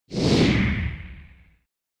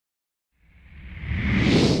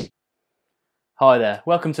Hi there,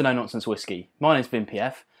 welcome to Nonsense Whisky. My name's Vin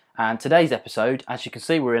PF, and today's episode, as you can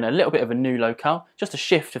see, we're in a little bit of a new locale, just a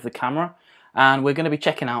shift of the camera, and we're going to be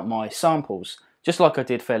checking out my samples, just like I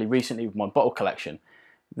did fairly recently with my bottle collection.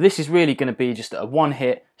 This is really going to be just a one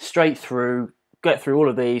hit, straight through, get through all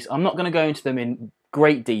of these. I'm not going to go into them in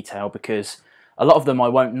great detail because a lot of them I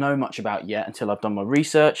won't know much about yet until I've done my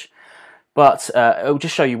research. But it'll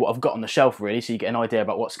just show you what I've got on the shelf really, so you get an idea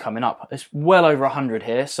about what's coming up. There's well over 100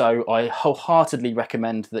 here, so I wholeheartedly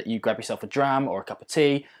recommend that you grab yourself a dram or a cup of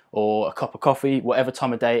tea or a cup of coffee, whatever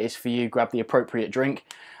time of day it is for you, grab the appropriate drink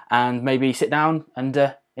and maybe sit down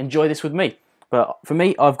and enjoy this with me. But for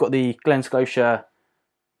me, I've got the Glen Scotia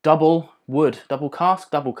double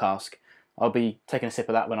cask. I'll be taking a sip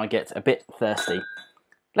of that when I get a bit thirsty.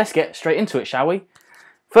 Let's get straight into it, shall we?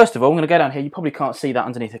 First of all, I'm going to go down here. You probably can't see that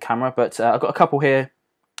underneath the camera, but I've got a couple here.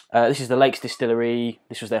 This is the Lakes Distillery.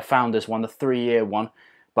 This was their founders one, the 3-year one.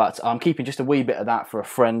 But I'm keeping just a wee bit of that for a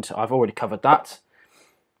friend. I've already covered that.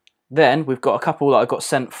 Then we've got a couple that I got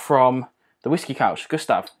sent from the Whiskey Couch,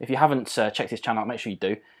 Gustav. If you haven't checked his channel out, make sure you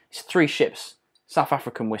do. It's 3 ships, South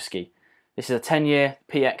African whiskey. This is a 10-year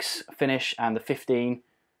PX finish and the 15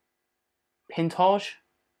 Pinotage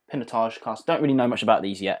cask. Don't really know much about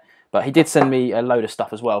these yet. But he did send me a load of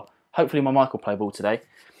stuff as well. Hopefully my mic will play ball today.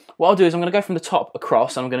 What I'll do is I'm going to go from the top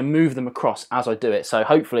across and I'm going to move them across as I do it. So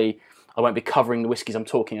hopefully I won't be covering the whiskies I'm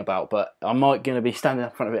talking about, but I might going to be standing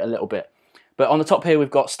in front of it a little bit. But on the top here we've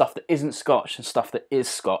got stuff that isn't Scotch and stuff that is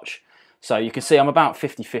Scotch. So you can see I'm about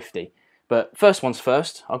 50-50. But first one's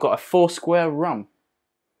first, I've got a 4 Square rum.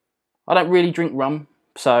 I don't really drink rum,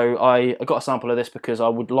 so I got a sample of this because I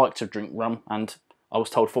would like to drink rum and I was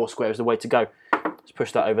told 4 Square is the way to go. Let's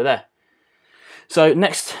push that over there. So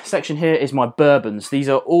next section here is my bourbons. These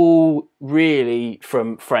are all really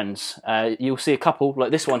from friends. You'll see a couple,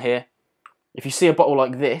 like this one here. If you see a bottle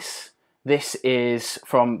like this, this is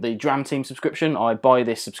from the Dram Team subscription. I buy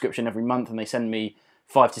this subscription every month and they send me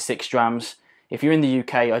 5 to 6 drams. If you're in the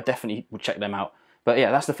UK, I definitely would check them out. But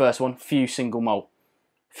yeah, that's the first one, Few Single Malt.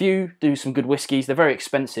 Few do some good whiskies. They're very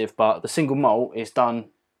expensive, but the single malt is done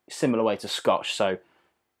a similar way to Scotch. So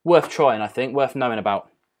worth trying, I think, worth knowing about.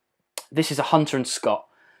 This is a Hunter and Scott.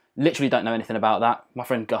 Literally don't know anything about that. My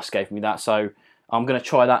friend Gus gave me that, so I'm going to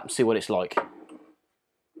try that and see what it's like.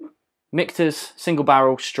 Michter's Single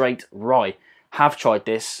Barrel Straight Rye. Have tried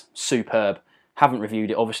this, superb. Haven't reviewed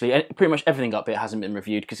it, obviously. Pretty much everything up here hasn't been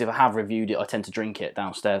reviewed, because if I have reviewed it, I tend to drink it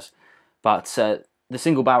downstairs. But the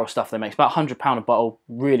single barrel stuff they make, it's about £100 a bottle.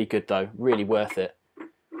 Really good though, really worth it.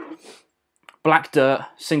 Black Dirt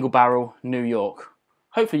Single Barrel New York.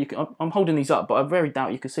 Hopefully you can, I'm holding these up, but I very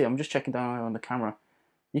doubt you can see them. I'm just checking down on the camera.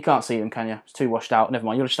 You can't see them, can you? It's too washed out. Never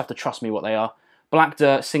mind, you'll just have to trust me what they are. Black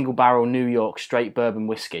Dirt Single Barrel New York Straight Bourbon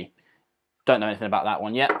Whiskey. Don't know anything about that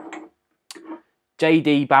one yet.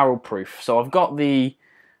 JD Barrel Proof. So I've got the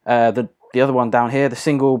other one down here, the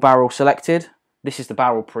Single Barrel Selected. This is the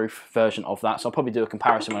barrel proof version of that, so I'll probably do a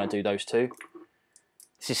comparison when I do those two.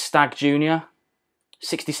 This is Stag Junior,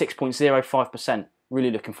 66.05%.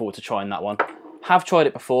 Really looking forward to trying that one. Have tried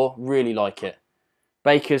it before, really like it.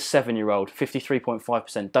 Baker's 7-year-old,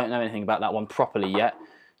 53.5%. Don't know anything about that one properly yet,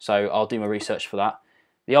 so I'll do my research for that.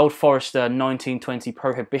 The Old Forester 1920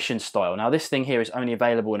 Prohibition Style. Now this thing here is only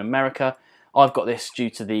available in America. I've got this due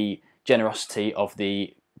to the generosity of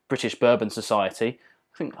the British Bourbon Society.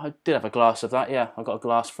 I think I did have a glass of that, yeah. I got a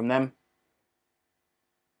glass from them.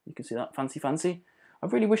 You can see that, fancy. I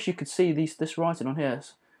really wish you could see this writing on here. It's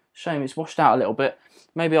a shame it's washed out a little bit.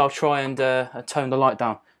 Maybe I'll try and tone the light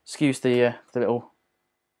down. Excuse the little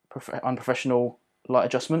unprofessional light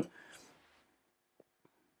adjustment.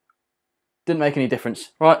 Didn't make any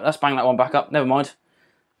difference. Right, let's bang that one back up. Never mind.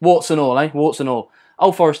 Warts and all, eh? Warts and all.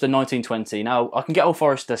 Old Forester 1920. Now, I can get Old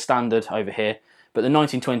Forester standard over here, but the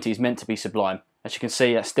 1920 is meant to be sublime. As you can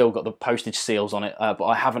see, it's still got the postage seals on it, but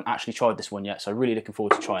I haven't actually tried this one yet, so really looking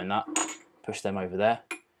forward to trying that. Push them over there.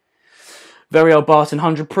 Very Old Barton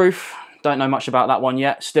 100 proof. Don't know much about that one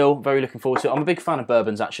yet. Still very looking forward to it. I'm a big fan of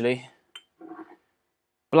bourbons, actually.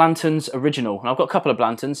 Blanton's Original. And I've got a couple of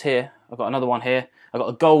Blantons here. I've got another one here. I've got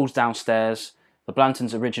a gold downstairs. The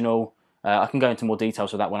Blanton's Original. I can go into more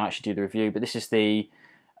details of that when I actually do the review, but this is the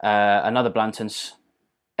another Blanton's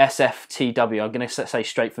SFTW. I'm going to say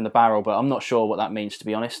straight from the barrel, but I'm not sure what that means, to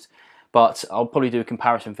be honest. But I'll probably do a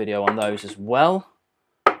comparison video on those as well.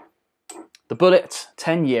 The Bullet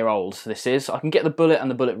 10-year-old this is. I can get the Bullet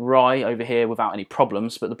and the Bullet Rye over here without any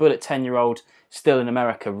problems, but the Bullet 10-year-old still in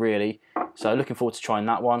America, really. So looking forward to trying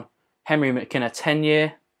that one. Henry McKenna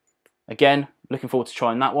 10-year. Again, looking forward to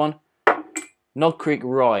trying that one. Knob Creek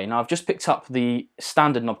Rye. Now I've just picked up the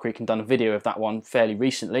standard Knob Creek and done a video of that one fairly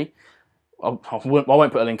recently.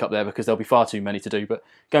 won't put a link up there because there'll be far too many to do, but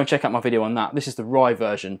go and check out my video on that. This is the rye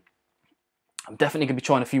version. I'm definitely going to be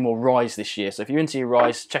trying a few more ryes this year, so if you're into your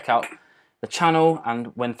ryes, check out the channel,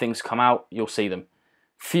 and when things come out, you'll see them.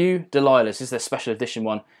 Few Delilahs, this is their special edition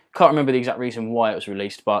one. Can't remember the exact reason why it was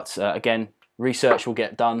released, but again, research will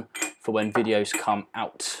get done for when videos come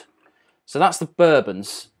out. So that's the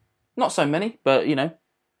bourbons. Not so many, but you know,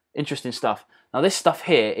 interesting stuff. Now this stuff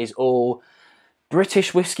here is all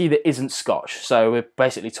British whiskey that isn't Scotch. So we're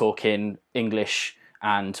basically talking English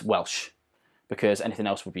and Welsh, because anything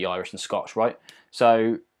else would be Irish and Scotch, right?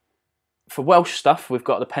 So for Welsh stuff, we've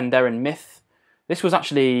got the Penderyn Myth. This was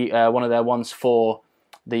actually one of their ones for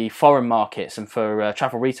the foreign markets and for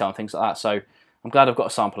travel retail and things like that. So I'm glad I've got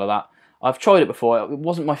a sample of that. I've tried it before. It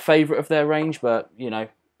wasn't my favourite of their range, but you know,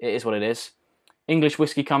 it is what it is. English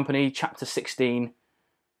Whiskey Company, Chapter 16,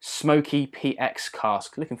 Smoky PX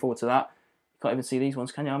cask. Looking forward to that. Can't even see these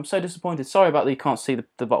ones, can you? I'm so disappointed. Sorry about that you can't see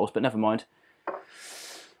the bottles, but never mind.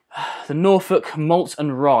 The Norfolk Malt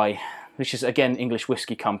and Rye, which is again English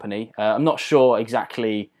Whiskey Company. I'm not sure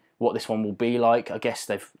exactly what this one will be like. I guess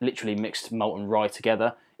they've literally mixed malt and rye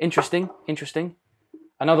together. Interesting, interesting.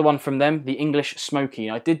 Another one from them, the English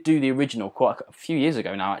Smoky. I did do the original quite a few years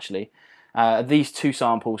ago now, actually. These two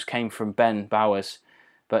samples came from Ben Bowers,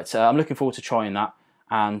 but I'm looking forward to trying that.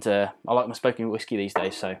 And I like my smoking whiskey these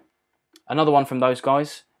days. So another one from those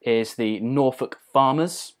guys is the Norfolk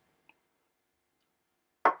Farmers.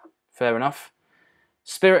 Fair enough.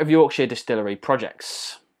 Spirit of Yorkshire Distillery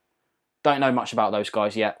Projects. Don't know much about those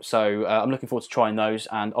guys yet, so I'm looking forward to trying those.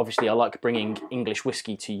 And obviously I like bringing English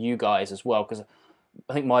whiskey to you guys as well, because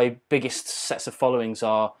I think my biggest sets of followings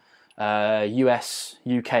are US,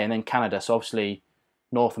 UK, and then Canada. So obviously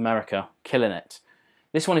North America, killing it.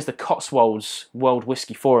 This one is the Cotswolds World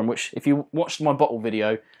Whiskey Forum, which if you watched my bottle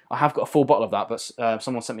video, I have got a full bottle of that, but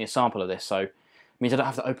someone sent me a sample of this, so it means I don't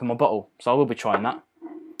have to open my bottle. So I will be trying that.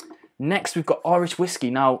 Next, we've got Irish whiskey.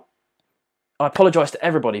 Now, I apologise to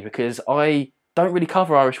everybody because I don't really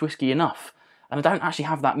cover Irish whiskey enough, and I don't actually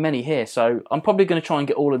have that many here, so I'm probably going to try and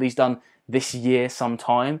get all of these done this year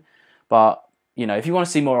sometime. But you know, if you want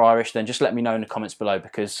to see more Irish, then just let me know in the comments below,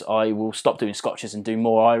 because I will stop doing Scotches and do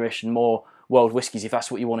more Irish and more world whiskies if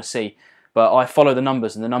that's what you want to see. But I follow the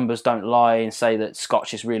numbers, and the numbers don't lie and say that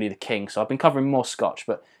Scotch is really the king. So I've been covering more Scotch,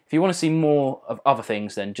 but if you want to see more of other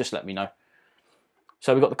things, then just let me know.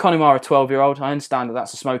 So we've got the Connemara 12-year-old. I understand that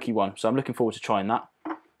that's a smoky one, so I'm looking forward to trying that.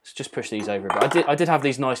 Let's just push these over a bit. I did have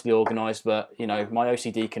these nicely organised, but you know, my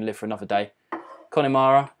OCD can live for another day.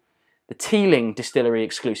 Connemara, the Teeling Distillery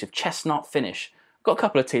exclusive chestnut finish. I've got a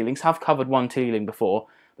couple of Teelings, have covered one Teeling before,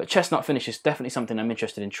 but chestnut finish is definitely something I'm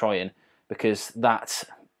interested in trying, because that,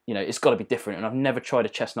 you know, it's got to be different, and I've never tried a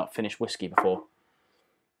chestnut finish whiskey before.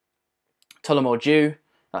 Tullamore Dew,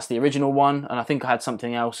 that's the original one, and I think I had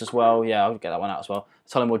something else as well. Yeah, I'll get that one out as well.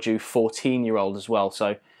 Tullamore Dew 14-year-old as well,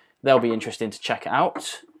 so they'll be interesting to check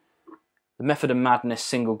out. The Method and Madness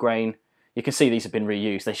single grain. You can see these have been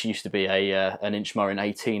reused. They used to be an Inchmore in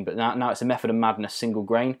 18, but now it's a Method and Madness single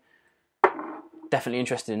grain. Definitely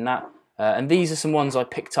interested in that. And these are some ones I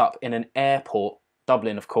picked up in an airport,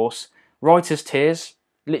 Dublin, of course. Writer's Tears.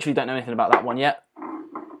 Literally don't know anything about that one yet.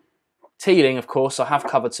 Teeling, of course. I have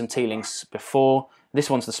covered some Teelings before. This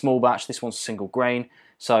one's the small batch. This one's single grain.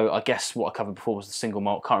 So I guess what I covered before was the single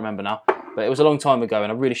malt. Can't remember now. But it was a long time ago,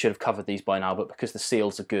 and I really should have covered these by now. But because the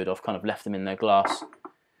seals are good, I've kind of left them in their glass.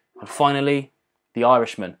 And finally, the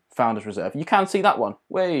Irishman, Founder's Reserve. You can see that one.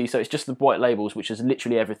 Way, so it's just the white labels, which is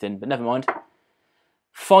literally everything. But never mind.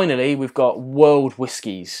 Finally, we've got world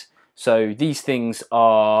whiskies. So these things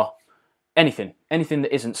are anything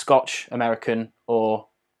that isn't Scotch, American, or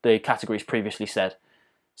the categories previously said.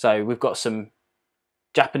 So we've got some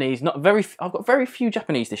Japanese, I've got very few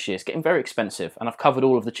Japanese this year. It's getting very expensive, and I've covered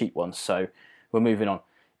all of the cheap ones, so we're moving on.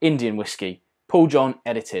 Indian whiskey, Paul John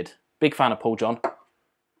edited. Big fan of Paul John.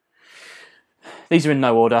 These are in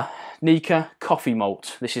no order. Nika coffee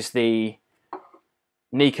malt. This is the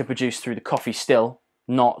Nika produced through the coffee still,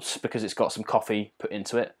 not because it's got some coffee put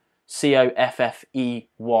into it. Coffey.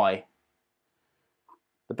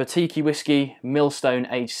 The Batiki whiskey, Millstone,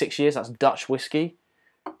 aged 6 years. That's Dutch whiskey.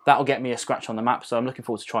 That'll get me a scratch on the map, so I'm looking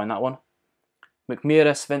forward to trying that one.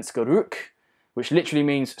 McMira Svenska Ruk, which literally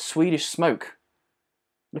means Swedish smoke.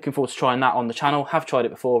 Looking forward to trying that on the channel. Have tried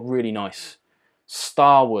it before, really nice.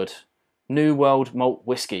 Starwood, New World Malt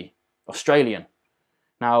Whiskey, Australian.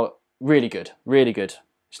 Now, really good, really good.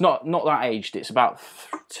 It's not that aged, it's about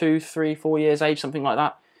 2, 3, 4 years aged, something like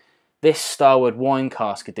that. This Starwood wine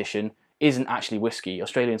cask edition isn't actually whiskey,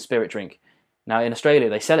 Australian spirit drink. Now in Australia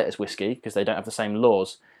they sell it as whiskey because they don't have the same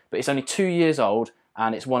laws, but it's only 2 years old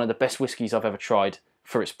and it's one of the best whiskies I've ever tried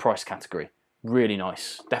for its price category. Really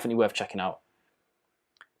nice, definitely worth checking out.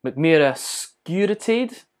 McMira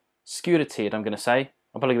Scuritide, I'm going to say.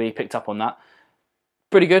 I'm probably going to be picked up on that.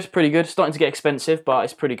 Pretty good, pretty good. Starting to get expensive, but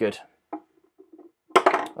it's pretty good.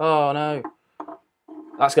 Oh no.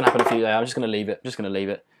 That's going to happen a few days. I'm just going to leave it. Just going to leave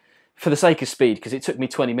it. For the sake of speed, because it took me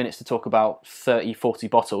 20 minutes to talk about 30, 40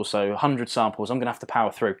 bottles, so 100 samples, I'm going to have to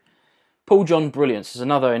power through. Paul John Brilliance is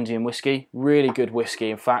another Indian whiskey. Really good whiskey,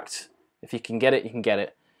 in fact. If you can get it, you can get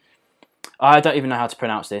it. I don't even know how to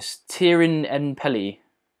pronounce this. Tirunelveli.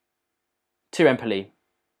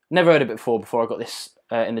 Never heard of it before I got this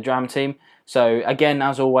in the dram team. So again,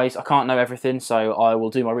 as always, I can't know everything, so I will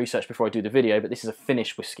do my research before I do the video, but this is a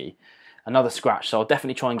Finnish whiskey. Another scratch, so I'll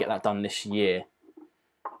definitely try and get that done this year.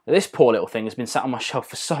 This poor little thing has been sat on my shelf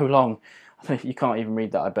for so long. You can't even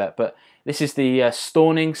read that, I bet. But this is the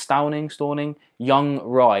Stauning Young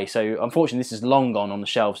Rye. So unfortunately, this is long gone on the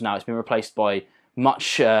shelves now. It's been replaced by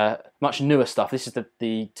much newer stuff. This is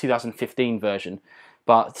the 2015 version.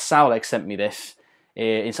 But Sourleg sent me this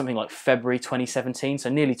in something like February 2017, so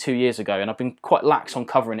nearly 2 years ago. And I've been quite lax on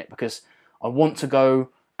covering it because I want to go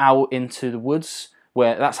out into the woods,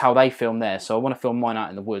 where that's how they film there. So I want to film mine out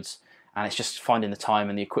in the woods. And it's just finding the time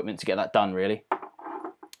and the equipment to get that done, really.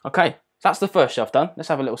 Okay, so that's the first shelf done. Let's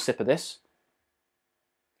have a little sip of this.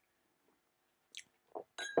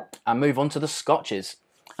 And move on to the scotches.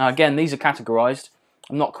 Now again, these are categorised.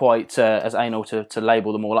 I'm not quite as anal to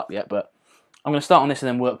label them all up yet, but I'm going to start on this and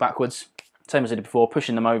then work backwards. Same as I did before,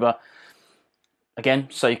 pushing them over. Again,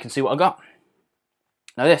 so you can see what I got.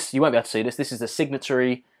 Now this, you won't be able to see this. This is the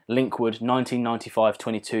Signatory Linkwood 1995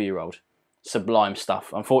 22-year-old. Sublime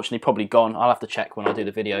stuff. Unfortunately, probably gone. I'll have to check when I do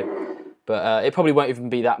the video. But it probably won't even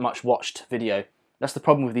be that much watched video. That's the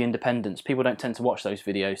problem with the independents. People don't tend to watch those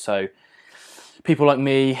videos. So people like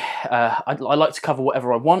me, I like to cover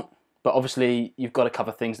whatever I want. But obviously, you've got to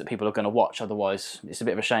cover things that people are going to watch. Otherwise, it's a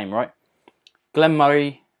bit of a shame, right?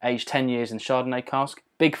 Glenmurray, aged 10 years in Chardonnay cask.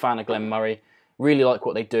 Big fan of Glenmurray. Really like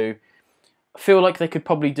what they do. I feel like they could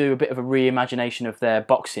probably do a bit of a reimagination of their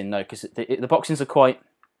boxing, though, because the boxings are quite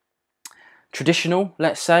traditional,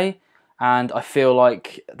 let's say, and I feel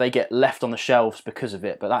like they get left on the shelves because of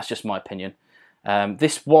it, but that's just my opinion.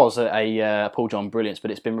 This was a Paul John Brilliance,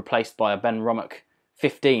 but it's been replaced by a Ben Rummock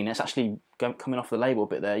 15. It's actually coming off the label a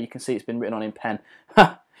bit there. You can see it's been written on in pen.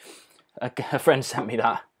 A friend sent me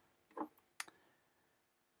that.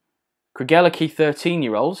 Craigellachie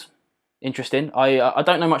 13-year-olds. Interesting. I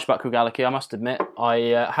don't know much about Craigellachie, I must admit.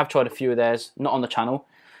 I have tried a few of theirs, not on the channel.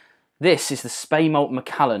 This is the Spey Malt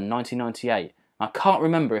Macallan 1998. I can't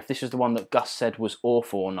remember if this is the one that Gus said was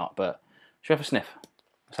awful or not, but should we have a sniff?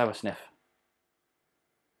 Let's have a sniff.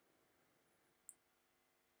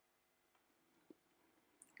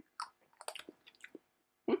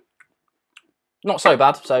 Not so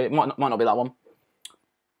bad, so it might not be that one.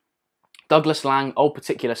 Douglas Lang, Old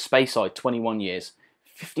Particular Speyside, 21 years.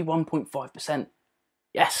 51.5%.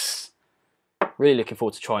 Yes! Really looking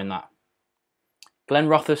forward to trying that.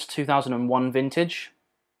 Glenrothes 2001 vintage.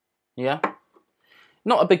 Yeah.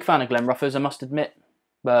 Not a big fan of Glenrothes, I must admit.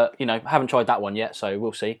 But, you know, I haven't tried that one yet, so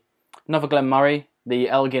we'll see. Another Glenmurray, the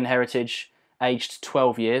Elgin Heritage, aged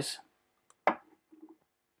 12 years.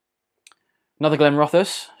 Another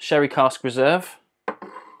Glenrothes, Sherry Cask Reserve.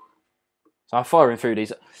 So I'm firing through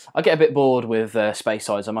these. I get a bit bored with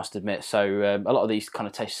Speysides, I must admit, so a lot of these kind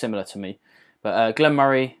of taste similar to me. But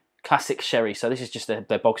Glenmurray Classic Sherry, so this is just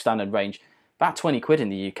their bog standard range. About 20 quid in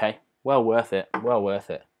the UK. Well worth it, well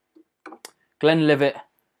worth it. Glenlivet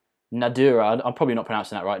Nadura, I'm probably not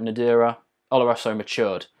pronouncing that right, Nadura Oloroso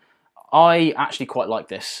Matured. I actually quite like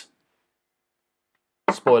this.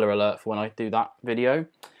 Spoiler alert for when I do that video.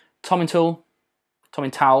 Tomintal,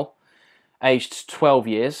 aged 12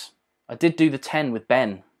 years. I did do the 10 with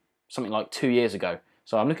Ben, something like 2 years ago.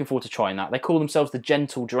 So I'm looking forward to trying that. They call themselves the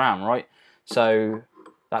Gentle Dram, right? So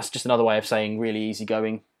that's just another way of saying really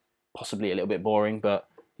easygoing, possibly a little bit boring, but,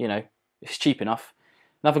 you know, it's cheap enough.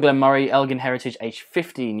 Another Glenmurray, Elgin Heritage, aged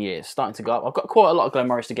 15 years, starting to go up. I've got quite a lot of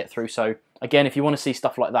Glenmurrays to get through, so again, if you want to see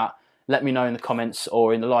stuff like that, let me know in the comments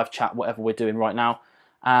or in the live chat, whatever we're doing right now,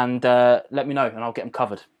 and let me know, and I'll get them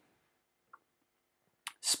covered.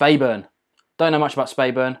 Speyburn. Don't know much about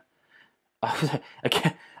Speyburn.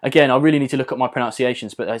 Again, I really need to look at my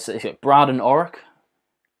pronunciations, but it's Braden Oric.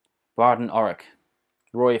 Braden Oric.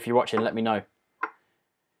 Roy, if you're watching, let me know.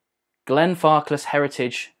 Glenfarclas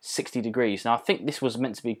Heritage, 60 degrees. Now, I think this was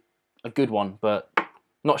meant to be a good one, but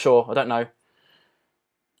not sure. I don't know.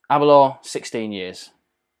 Aberlour, 16 years.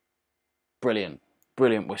 Brilliant.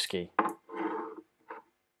 Brilliant whiskey.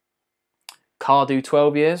 Cardew,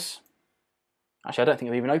 12 years. Actually, I don't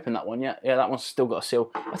think I've even opened that one yet. Yeah, that one's still got a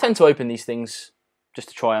seal. I tend to open these things just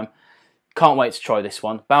to try them. Can't wait to try this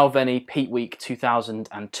one. Balvenie Peat Week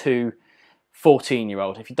 2002,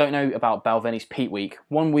 14-year-old. If you don't know about Balvenie's Peat Week,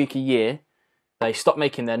 1 week a year, they stop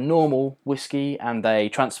making their normal whiskey and they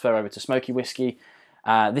transfer over to smoky whiskey.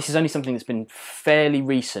 This is only something that's been fairly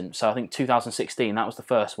recent. So I think 2016, that was the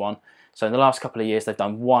first one. So in the last couple of years, they've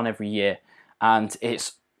done one every year. And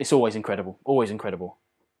it's always incredible, always incredible.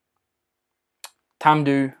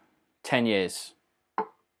 Tamdhu, 10 years.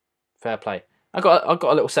 Fair play. I got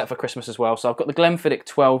a little set for Christmas as well. So I've got the Glenfiddich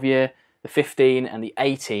 12-year, the 15 and the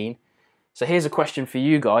 18. So here's a question for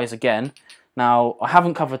you guys again. Now, I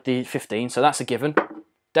haven't covered the 15, so that's a given.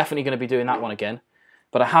 Definitely going to be doing that one again.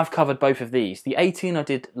 But I have covered both of these. The 18 I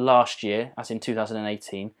did last year, as in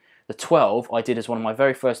 2018. The 12 I did as one of my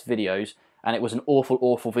very first videos, and it was an awful,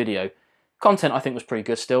 awful video. Content I think was pretty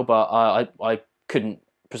good still, but I couldn't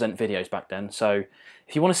present videos back then. So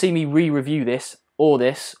if you want to see me re-review this, or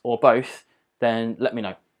both, then let me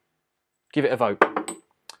know. Give it a vote.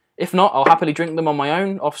 If not, I'll happily drink them on my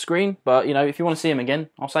own, off screen. But, you know, if you want to see them again,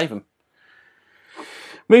 I'll save them.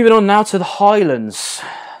 Moving on now to the Highlands.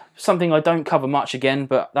 Something I don't cover much again,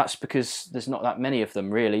 but that's because there's not that many of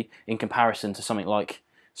them, really, in comparison to something like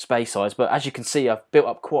Speyside. But as you can see, I've built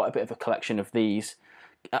up quite a bit of a collection of these.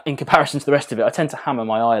 In comparison to the rest of it, I tend to hammer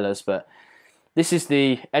my Islers, but this is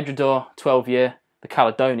the Edredor 12-year, the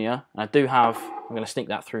Caledonia. And I do have, I'm going to sneak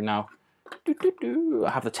that through now.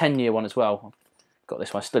 I have the 10-year one as well. Got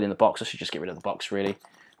this one still in the box. I should just get rid of the box, really.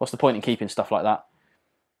 What's the point in keeping stuff like that?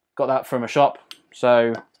 Got that from a shop,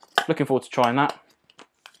 so looking forward to trying that.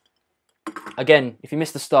 Again, if you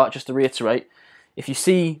missed the start, just to reiterate, if you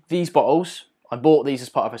see these bottles, I bought these as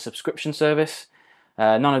part of a subscription service.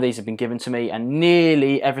 None of these have been given to me, and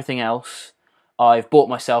nearly everything else I've bought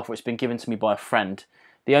myself or it's been given to me by a friend.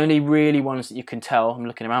 The only really ones that you can tell, I'm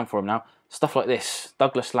looking around for them now, stuff like this,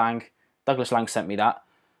 Douglas Lang. Douglas Lang sent me that.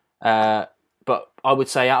 But I would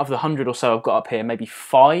say out of the 100 or so I've got up here, maybe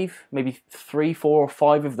 5, maybe 3, 4 or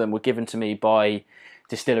 5 of them were given to me by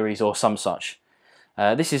distilleries or some such.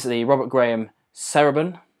 This is the Robert Graham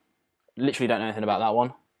Cerebon. Literally don't know anything about that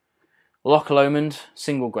one. Loch Lomond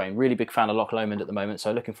single grain. Really big fan of Loch Lomond at the moment,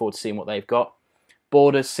 so looking forward to seeing what they've got.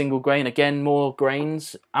 Borders single grain. Again, more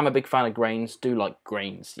grains. I'm a big fan of grains. Do like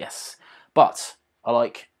grains, yes. But I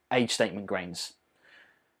like age statement grains.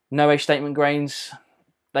 No age statement grains,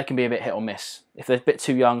 they can be a bit hit or miss. If they're a bit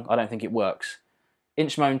too young, I don't think it works.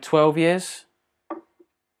 Inchmone 12 years.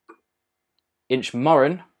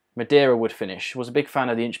 Inchmurren Madeira wood finish. Was a big fan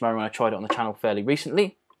of the Inchmurren when I tried it on the channel fairly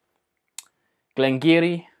recently.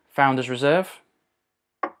 Glengarry Founders Reserve.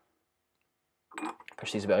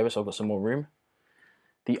 Push these a bit over so I've got some more room.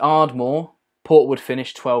 The Ardmore Portwood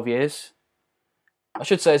finish 12 years. I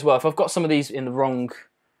should say as well, if I've got some of these in the wrong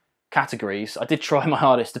categories, I did try my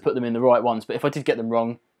hardest to put them in the right ones, but if I did get them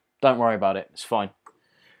wrong, don't worry about it, it's fine.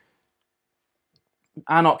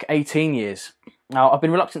 Annock 18 years. Now, I've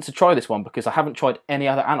been reluctant to try this one because I haven't tried any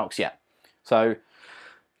other Annocks yet. So,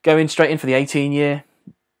 going straight in for the 18 year,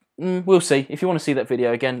 we'll see. If you want to see that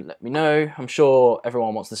video again, let me know. I'm sure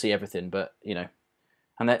everyone wants to see everything, but, you know.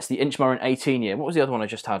 And that's the Inchmurren 18 year. What was the other one I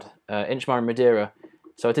just had? Inchmurren Madeira.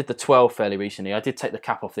 So I did the 12 fairly recently. I did take the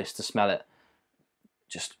cap off this to smell it.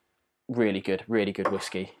 Just really good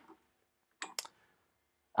whiskey.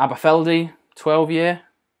 Aberfeldy, 12 year.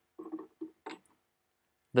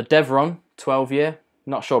 The Devron, 12 year.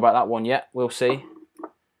 Not sure about that one yet. We'll see.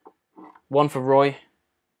 One for Roy.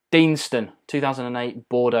 Deanston, 2008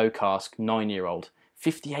 Bordeaux cask, 9-year-old.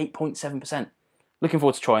 58.7%. Looking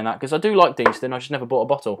forward to trying that because I do like Deanston. I just never bought a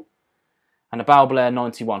bottle. And a Balblair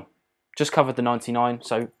 91. Just covered the 99,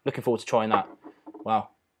 so looking forward to trying that. Wow.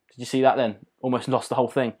 Did you see that then? Almost lost the whole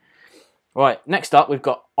thing. Right, next up we've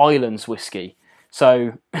got Islands Whisky.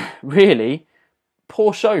 So, really,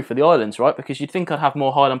 poor show for the Islands, right? Because you'd think I'd have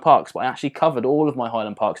more Highland Parks, but I actually covered all of my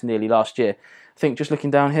Highland Parks nearly last year. I think just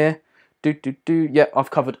looking down here, yep,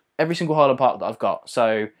 I've covered every single Highland Park that I've got.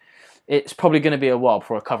 So, it's probably going to be a while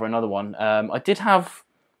before I cover another one. I did have,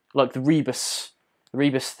 like, the Rebus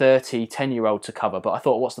 30 10-year-old to cover, but I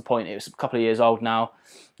thought, what's the point? It was a couple of years old now.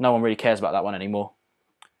 No one really cares about that one anymore.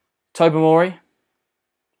 Tobermory,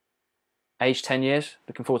 aged 10 years.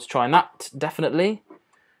 Looking forward to trying that, definitely.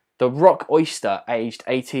 The Rock Oyster, aged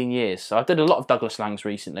 18 years. So I did a lot of Douglas Langs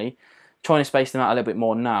recently. Trying to space them out a little bit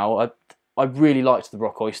more now. I really liked the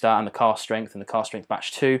Rock Oyster and the Cask Strength and the Cask Strength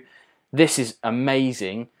Batch 2. This is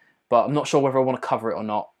amazing, but I'm not sure whether I want to cover it or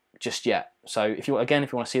not just yet. So if you want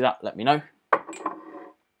to see that, let me know.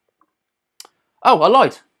 Oh, I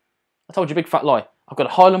lied. I told you a big fat lie. I've got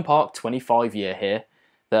a Highland Park 25 year here.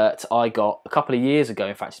 that I got a couple of years ago.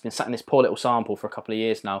 In fact, it's been sat in this poor little sample for a couple of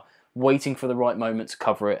years now, waiting for the right moment to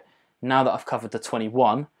cover it. Now that I've covered the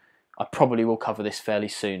 21, I probably will cover this fairly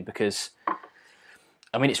soon because,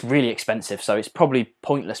 I mean, it's really expensive, so it's probably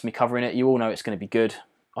pointless me covering it. You all know it's going to be good.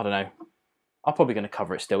 I don't know. I'm probably going to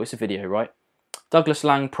cover it still. It's a video, right? Douglas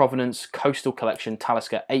Lang Provenance Coastal Collection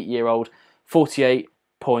Talisker 8-year-old,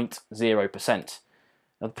 48.0%.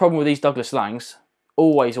 Now, the problem with these Douglas Langs,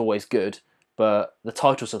 always good, but the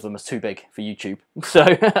titles of them are too big for YouTube. So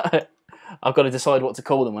I've got to decide what to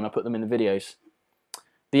call them when I put them in the videos.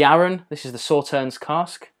 The Arran, this is the Sauternes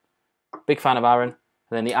cask. Big fan of Arran. And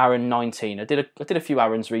then the Arran 19. I did a few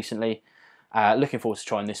Arrans recently. Looking forward to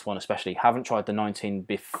trying this one especially. Haven't tried the 19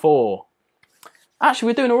 before. Actually,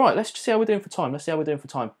 we're doing all right. Let's just see how we're doing for time.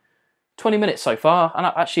 20 minutes so far, and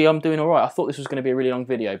actually I'm doing all right. I thought this was going to be a really long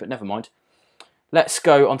video, but never mind. Let's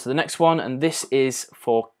go on to the next one, and this is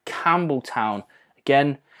for Campbelltown.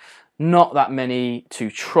 Again, not that many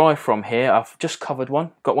to try from here. I've just covered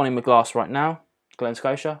one. Got one in my glass right now. Glen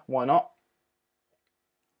Scotia, why not?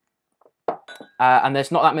 And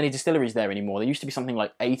there's not that many distilleries there anymore. There used to be something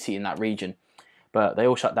like 80 in that region, but they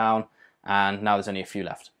all shut down, and now there's only a few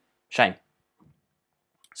left. Shame.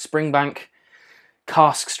 Springbank,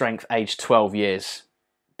 cask strength, aged 12 years.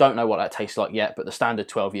 Don't know what that tastes like yet, but the standard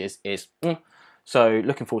 12 years is. So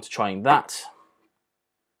looking forward to trying that.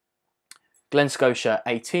 Glen Scotia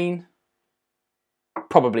 18.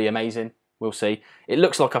 Probably amazing. We'll see. It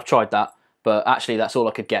looks like I've tried that, but actually that's all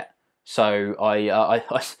I could get. So I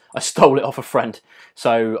stole it off a friend.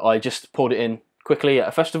 So I just poured it in quickly at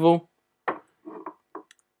a festival.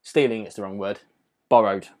 Stealing is the wrong word.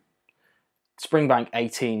 Borrowed. Springbank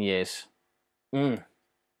 18 years.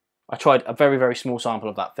 I tried a very small sample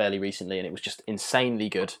of that fairly recently and it was just insanely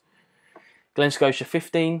good. Glen Scotia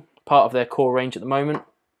 15, part of their core range at the moment.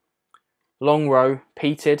 Long Row,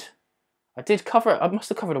 peated. I must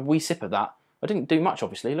have covered a wee sip of that. I didn't do much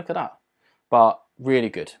obviously, look at that. But really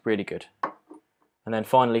good, really good. And then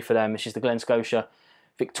finally for them, this is the Glen Scotia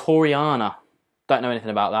Victoriana. Don't know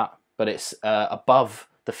anything about that, but it's above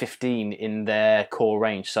the 15 in their core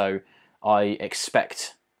range. So I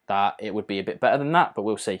expect that it would be a bit better than that, but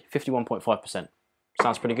we'll see. 51.5%.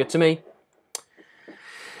 Sounds pretty good to me.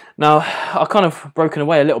 Now, I've kind of broken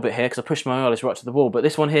away a little bit here because I pushed my eyelids right to the wall, but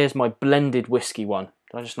this one here is my blended whiskey one.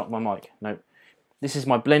 Did I just knock my mic? No. This is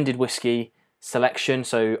my blended whiskey selection.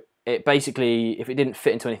 So it basically, if it didn't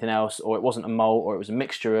fit into anything else, or it wasn't a malt, or it was a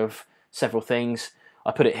mixture of several things,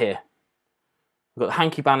 I put it here. We've got the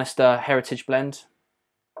Hankey Bannister Heritage Blend.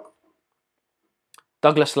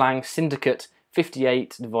 Douglas Lang Syndicate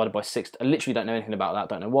 58 divided by 6. I literally don't know anything about that.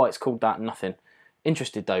 Don't know why it's called that. Nothing.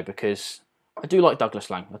 Interested though because I do like Douglas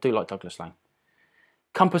Lang.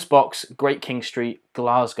 Compass Box Great King Street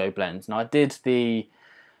Glasgow blend. Now I did the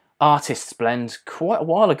Artist's blend quite a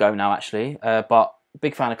while ago now actually, but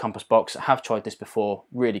big fan of Compass Box. I have tried this before.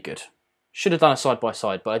 Really good. Should have done a side by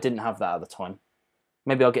side, but I didn't have that at the time.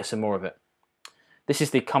 Maybe I'll get some more of it. This is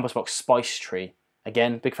the Compass Box Spice Tree.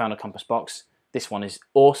 Again, big fan of Compass Box. This one is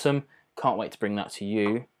awesome. Can't wait to bring that to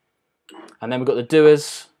you. And then we've got the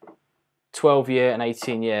Dewar's 12-year and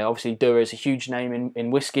 18-year. Obviously, Dewar's is a huge name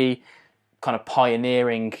in whiskey. Kind of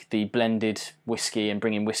pioneering the blended whiskey and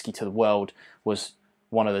bringing whiskey to the world was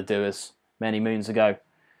one of the Dewar's many moons ago.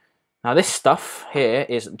 Now, this stuff here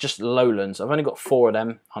is just Lowlands. I've only got 4 of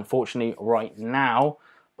them, unfortunately, right now.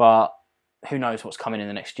 But who knows what's coming in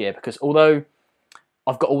the next year. Because although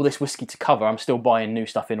I've got all this whiskey to cover, I'm still buying new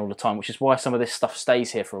stuff in all the time, which is why some of this stuff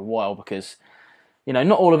stays here for a while, because, you know,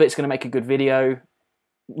 not all of it's going to make a good video,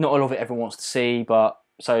 not all of it everyone wants to see, but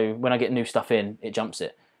so when I get new stuff in, it jumps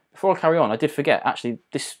it. Before I carry on, I did forget, actually,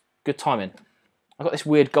 this, good timing, I got this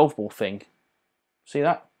weird golf ball thing. See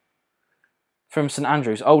that? From St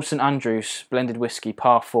Andrews, Old St Andrews blended whiskey,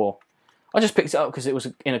 par 4. I just picked it up because it was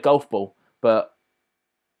in a golf ball, but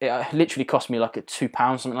it literally cost me like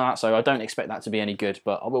 £2, something like that, so I don't expect that to be any good,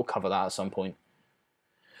 but I will cover that at some point.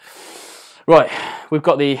 Right, we've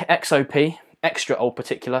got the XOP, Extra Old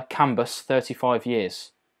Particular, Cambus, 35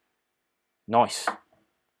 years. Nice.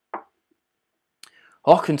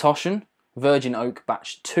 Auchentoshan, Virgin Oak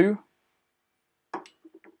Batch 2.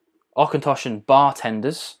 Auchentoshan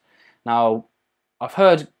Bartenders. Now, I've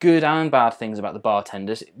heard good and bad things about the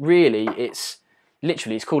Bartenders. Really, it's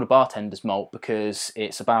called a bartender's malt because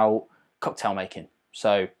it's about cocktail making.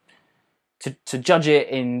 So to judge it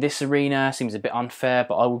in this arena seems a bit unfair,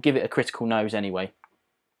 but I will give it a critical nose anyway.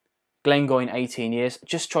 Glengoyne 18 years.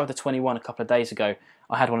 Just tried the 21 a couple of days ago.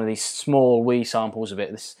 I had one of these small wee samples of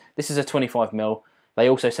it. This is a 25ml. They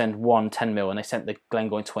also send one 10ml and they sent the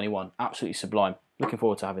Glengoyne 21. Absolutely sublime. Looking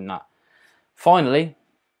forward to having that. Finally,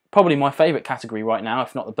 probably my favourite category right now,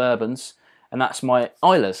 if not the bourbons, and that's my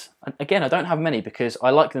Islers. And again, I don't have many because I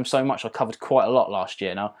like them so much. I covered quite a lot last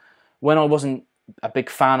year. Now, when I wasn't a big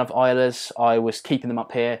fan of Islers, I was keeping them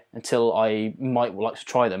up here until I might like to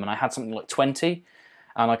try them, and I had something like 20,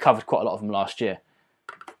 and I covered quite a lot of them last year.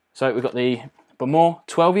 So we've got the Bowmore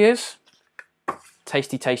 12 years.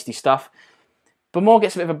 Tasty, tasty stuff. Bowmore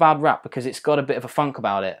gets a bit of a bad rap because it's got a bit of a funk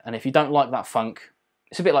about it, and if you don't like that funk,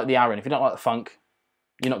 it's a bit like the Arran. If you don't like the funk,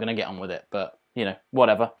 you're not going to get on with it, but, you know,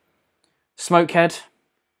 whatever. Smokehead.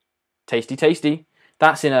 Tasty, tasty.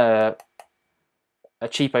 That's in a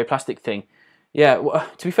cheapo plastic thing. Yeah,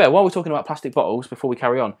 to be fair, while we're talking about plastic bottles, before we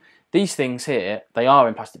carry on, these things here, they are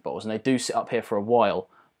in plastic bottles, and they do sit up here for a while,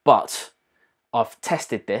 but I've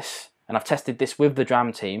tested this, and I've tested this with the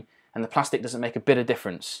Dram team, and the plastic doesn't make a bit of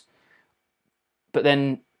difference. But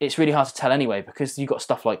then it's really hard to tell anyway, because you've got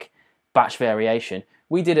stuff like batch variation.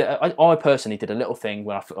 We did I personally did a little thing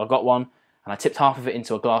where I got one, and I tipped half of it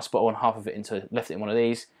into a glass bottle and half of it left it in one of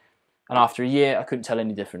these, and after a year I couldn't tell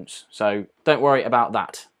any difference. So don't worry about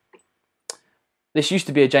that. This used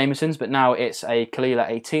to be a Jameson's, but now it's a Kalila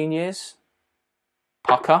 18 years.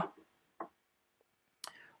 Pucker.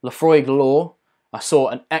 Lafroig Law. I saw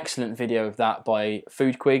an excellent video of that by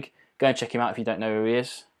Foodquig. Go and check him out if you don't know who he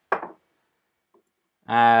is.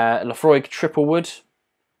 Lafroig Triple Wood.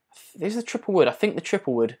 This is the Triple Wood. I think the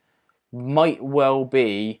Triple Wood might well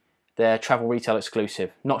be their travel retail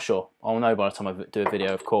exclusive. Not sure. I'll know by the time I do a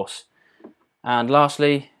video, of course. And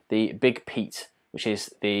lastly, the Big Pete, which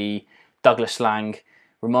is the Douglas Lang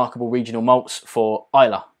Remarkable Regional Malts for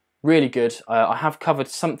Islay. Really good. I have covered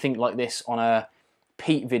something like this on a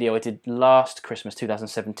peat video I did last Christmas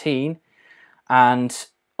 2017, and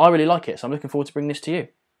I really like it, so I'm looking forward to bringing this to you.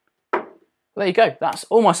 There you go, that's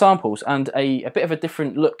all my samples and a bit of a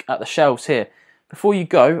different look at the shelves here. Before you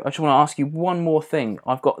go, I just want to ask you one more thing.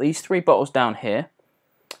 I've got these 3 bottles down here.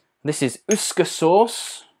 This is Uska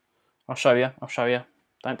sauce. I'll show you,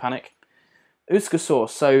 don't panic. Uska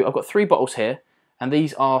sauce, so I've got 3 bottles here, and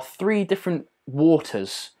these are 3 different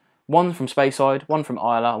waters. One from Speyside, one from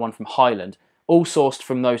Islay, one from Highland, all sourced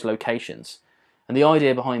from those locations. And the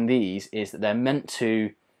idea behind these is that they're meant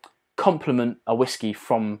to complement a whiskey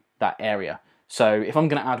from that area. So if I'm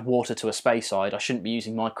going to add water to a Speyside, I shouldn't be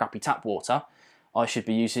using my crappy tap water. I should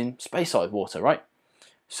be using Speyside water, right?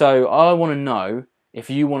 So I want to know if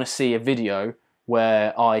you want to see a video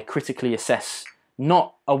where I critically assess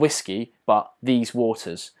not a whiskey, but these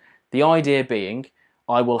waters. The idea being,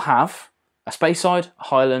 I will have a Speyside, a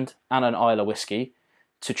Highland, and an Islay whiskey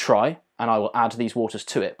to try, and I will add these waters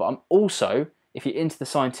to it. But I'm also, if you're into the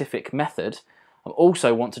scientific method, I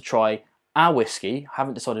also want to try our whiskey, I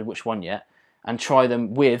haven't decided which one yet, and try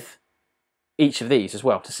them with each of these as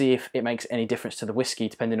well to see if it makes any difference to the whiskey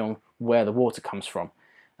depending on where the water comes from.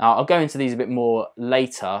 Now, I'll go into these a bit more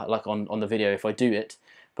later, like on the video if I do it,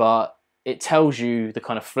 but it tells you the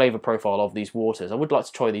kind of flavour profile of these waters. I would like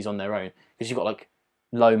to try these on their own because you've got like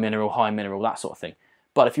low mineral, high mineral, that sort of thing.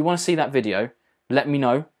 But if you want to see that video, let me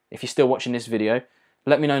know. If you're still watching this video,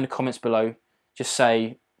 let me know in the comments below. Just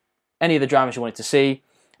say any of the dramas you wanted to see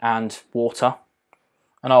and water,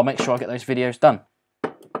 and I'll make sure I get those videos done.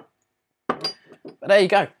 But there you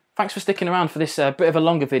go. Thanks for sticking around for this bit of a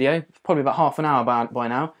longer video, probably about half an hour by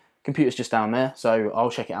now. Computer's just down there, so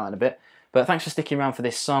I'll check it out in a bit. But thanks for sticking around for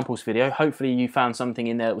this samples video. Hopefully you found something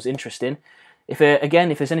in there that was interesting.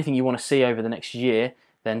 Again, if there's anything you want to see over the next year,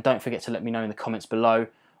 then don't forget to let me know in the comments below,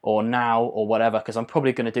 or now, or whatever, because I'm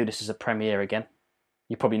probably going to do this as a premiere again.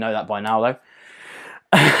 You probably know that by now, though.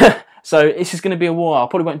 So this is going to be a while. I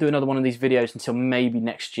probably won't do another one of these videos until maybe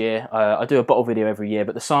next year. I do a bottle video every year,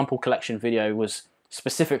 but the sample collection video was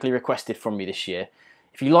specifically requested from me this year.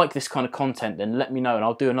 If you like this kind of content, then let me know, and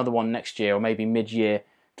I'll do another one next year, or maybe mid-year,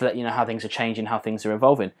 to let you know how things are changing, how things are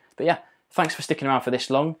evolving. But yeah, thanks for sticking around for this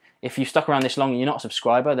long. If you've stuck around this long and you're not a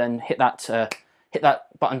subscriber, then hit that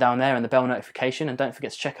button down there and the bell notification, and don't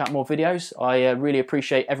forget to check out more videos. I really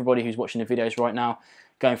appreciate everybody who's watching the videos right now.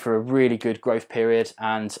 Going through a really good growth period,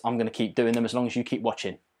 and I'm going to keep doing them as long as you keep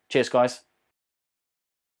watching. Cheers, guys.